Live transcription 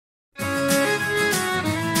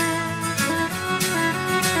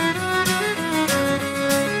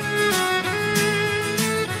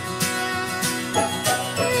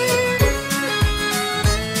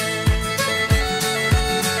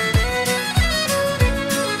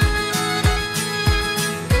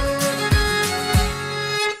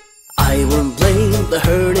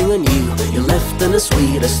the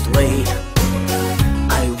sweetest way.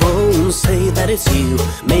 I won't say that it's you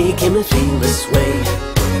making me feel this way.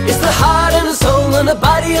 It's the heart and the soul and the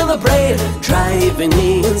body and the brain driving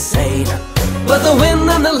me insane. But the wind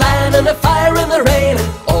and the land and the fire and the rain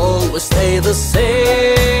always stay the same.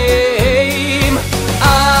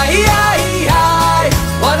 I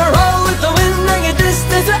wanna roll with the wind and get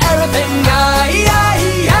distance to everything. I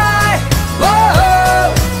whoa.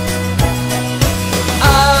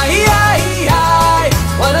 I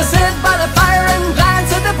wanna sit by the fire and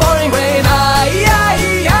glance at the pouring rain.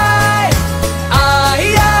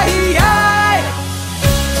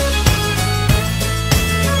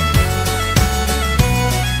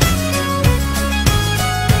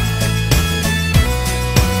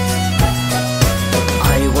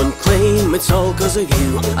 It's all cause of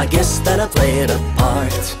you, I guess that I played a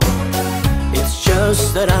part. It's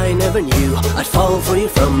just that I never knew I'd fall for you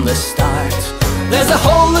from the start. There's a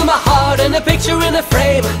hole in my heart and a picture in a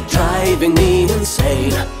frame driving me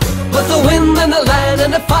insane. But the wind and the land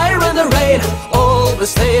and the fire and the rain always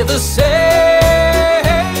stay the same.